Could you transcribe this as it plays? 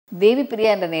தேவி பிரியா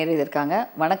என்ற நேயர் இருக்காங்க.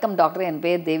 வணக்கம் டாக்டர், என்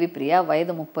பேர் தேவி பிரியா,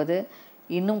 வயது 30,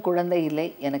 இன்னும் குழந்தை இல்லை.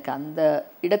 எனக்கு அந்த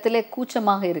இடத்திலே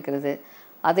கூச்சமாக இருக்கிறது,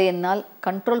 அதை என்னால்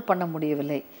கண்ட்ரோல் பண்ண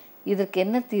முடியவில்லை. இதற்கு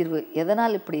என்ன தீர்வு?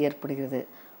 எதனால் இப்படி ஏற்படுகிறது?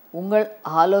 உங்கள்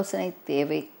ஆலோசனை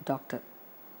தேவை டாக்டர்.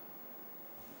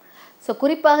 ஸோ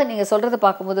குறிப்பாக நீங்கள் சொல்கிறத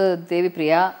பார்க்கும்போது தேவி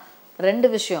பிரியா,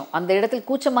 2 விஷயம். அந்த இடத்தில்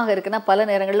கூச்சமாக இருக்குன்னா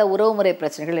பல நேரங்களில் உறவுமுறை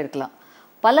பிரச்சனைகள் இருக்கலாம்.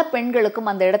 பல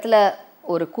பெண்களுக்கும் அந்த இடத்துல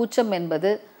ஒரு கூச்சம் என்பது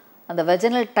அந்த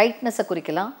வெஜினல் டைட்னஸை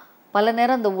குறிக்கலாம். பல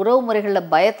நேரம் அந்த உறவு முறைகளில்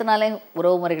பயத்தினாலே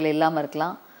உறவு முறைகள் இல்லாமல்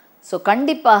இருக்கலாம். ஸோ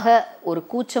கண்டிப்பாக ஒரு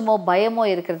கூச்சமோ பயமோ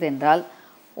இருக்கிறது என்றால்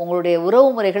உங்களுடைய உறவு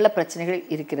முறைகளில் பிரச்சனைகள்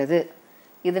இருக்கிறது.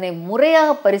 இதனை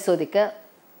முறையாக பரிசோதிக்க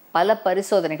பல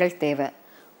பரிசோதனைகள் தேவை.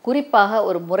 குறிப்பாக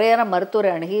ஒரு முறையான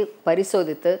மருத்துவரை அணுகி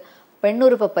பரிசோதித்து,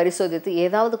 பெண்ணுறுப்பை பரிசோதித்து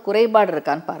ஏதாவது குறைபாடு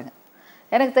இருக்கான்னு பாருங்கள்.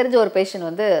 எனக்கு தெரிஞ்ச ஒரு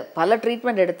பேஷண்ட் பல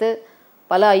ட்ரீட்மெண்ட் எடுத்து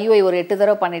பல ஐயுஐ ஒரு 8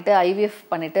 தடவை பண்ணிவிட்டு IVF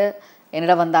பண்ணிவிட்டு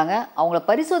என்னிடம் வந்தாங்க. அவங்கள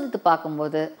பரிசோதித்து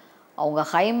பார்க்கும்போது அவங்க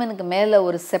ஹைமனுக்கு மேலே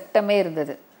ஒரு செப்டமே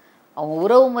இருந்தது. அவங்க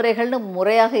உறவு முறைகள்னு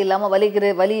முறையாக இல்லாமல்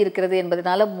வலி இருக்கிறது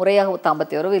என்பதனால முறையாக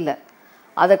தாம்பத்திய உறவு இல்லை,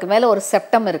 அதற்கு மேலே ஒரு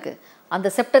செப்டம் இருக்குது. அந்த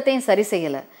செப்டத்தையும் சரி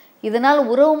செய்யலை. இதனால்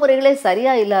உறவு முறைகளே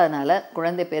சரியாக இல்லாதனால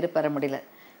குழந்தை பேர் பெற முடியல.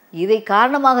 இதை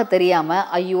காரணமாக தெரியாமல்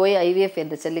ஐயுஐ IVF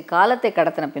என்று சொல்லி காலத்தை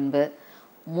கடத்தின பின்பு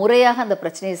முறையாக அந்த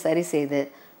பிரச்சனையை சரி செய்து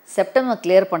செப்டமை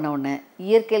கிளியர் பண்ண உடனே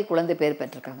இயற்கையில் குழந்தை பேர்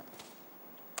பெற்றிருக்காங்க.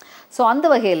 ஸோ அந்த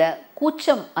வகையில்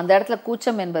கூச்சம், அந்த இடத்துல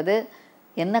கூச்சம் என்பது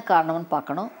என்ன காரணம்னு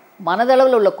பார்க்கணும்.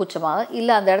 மனதளவில் உள்ள கூச்சமாக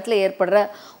இல்லை, அந்த இடத்துல ஏற்படுற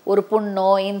ஒரு புண்ணோ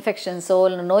இன்ஃபெக்ஷன்ஸோ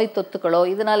இல்லை நோய் தொத்துக்களோ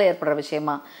இதனால் ஏற்படுற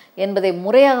விஷயமா என்பதை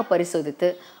முறையாக பரிசோதித்து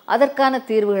அதற்கான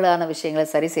தீர்வுகளான விஷயங்களை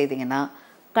சரி செய்தீங்கன்னா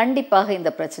கண்டிப்பாக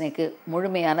இந்த பிரச்சனைக்கு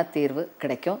முழுமையான தீர்வு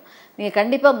கிடைக்கும். நீங்கள்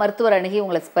கண்டிப்பாக மருத்துவர் அணுகி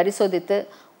உங்களை பரிசோதித்து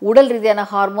உடல் ரீதியான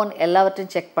ஹார்மோன்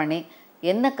எல்லாவற்றையும் செக் பண்ணி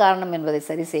என்ன காரணம் என்பதை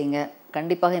சரி செய்யுங்க.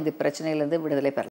 கண்டிப்பாக இந்த பிரச்சனையிலேருந்து விடுதலை பெறலாம்.